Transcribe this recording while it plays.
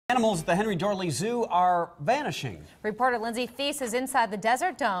Animals at the Henry Dorley Zoo are vanishing. Reporter Lindsay Thies is inside the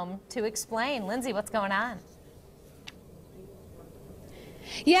Desert Dome to explain. Lindsay, what's going on?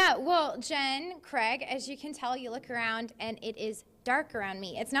 Yeah, well, Jen, Craig, as you can tell, you look around and it is dark around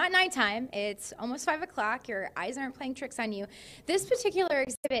me. It's not nighttime. It's almost 5 o'clock. Your eyes aren't playing tricks on you. This particular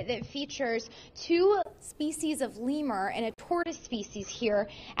exhibit that features 2 species of lemur and a tortoise species here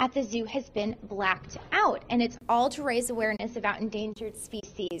at the zoo has been blacked out, and it's all to raise awareness about endangered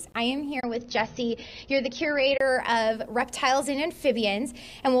species. I am here with Jessie. You're the curator of reptiles and amphibians,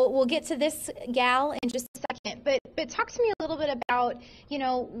 and we'll get to this gal in just a second. But talk to me a little bit about,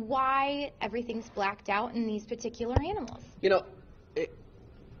 why everything's blacked out in these particular animals.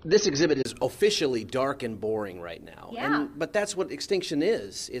 This exhibit is officially dark and boring right now. Yeah. But that's what extinction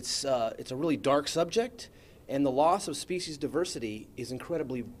is. It's a really dark subject, and the loss of species diversity is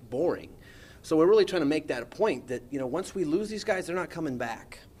incredibly boring. So we're really trying to make that a point that, once we lose these guys, they're not coming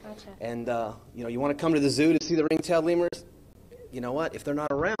back. Gotcha. And, you want to come to the zoo to see the ring-tailed lemurs? You know what? If they're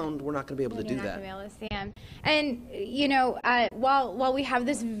not around, we're not going to be able to do that. You're not going to be able to see them. And, while we have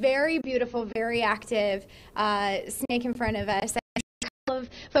this very beautiful, very active snake in front of us, of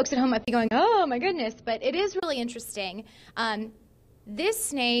folks at home might be going, oh my goodness, but it is really interesting. This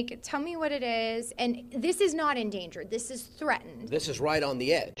snake, tell me what it is, and this is not endangered, this is threatened. This is right on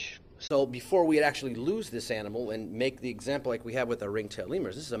the edge. So before we actually lose this animal and make the example like we have with our ring-tailed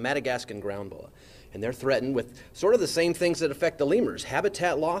lemurs, this is a Madagascar ground boa, and they're threatened with sort of the same things that affect the lemurs.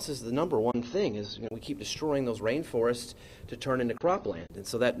 Habitat loss is the #1 thing, is we keep destroying those rainforests to turn into cropland, and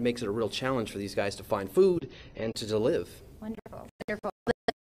so that makes it a real challenge for these guys to find food and to live. Wonderful, wonderful. You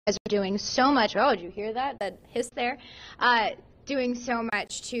guys are doing so much. Oh, did you hear that? That hiss there? Doing so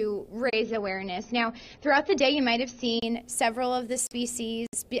much to raise awareness. Now, throughout the day, you might have seen several of the species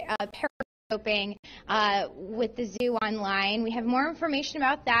periscoping with the zoo online. We have more information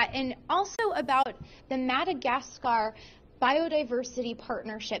about that, and also about the Madagascar biodiversity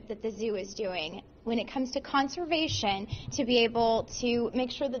partnership that the zoo is doing when it comes to conservation, to be able to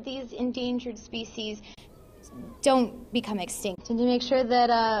make sure that these endangered species don't become extinct, and to make sure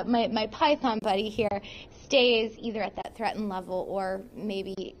that my python buddy here stays either at that threatened level or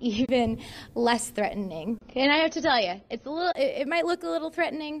maybe even less threatening. And I have to tell you, it might look a little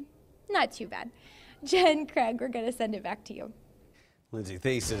threatening, not too bad. Jen, Craig, we're going to send it back to you. Lindsay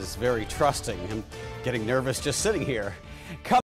Thies is very trusting. I'm getting nervous just sitting here.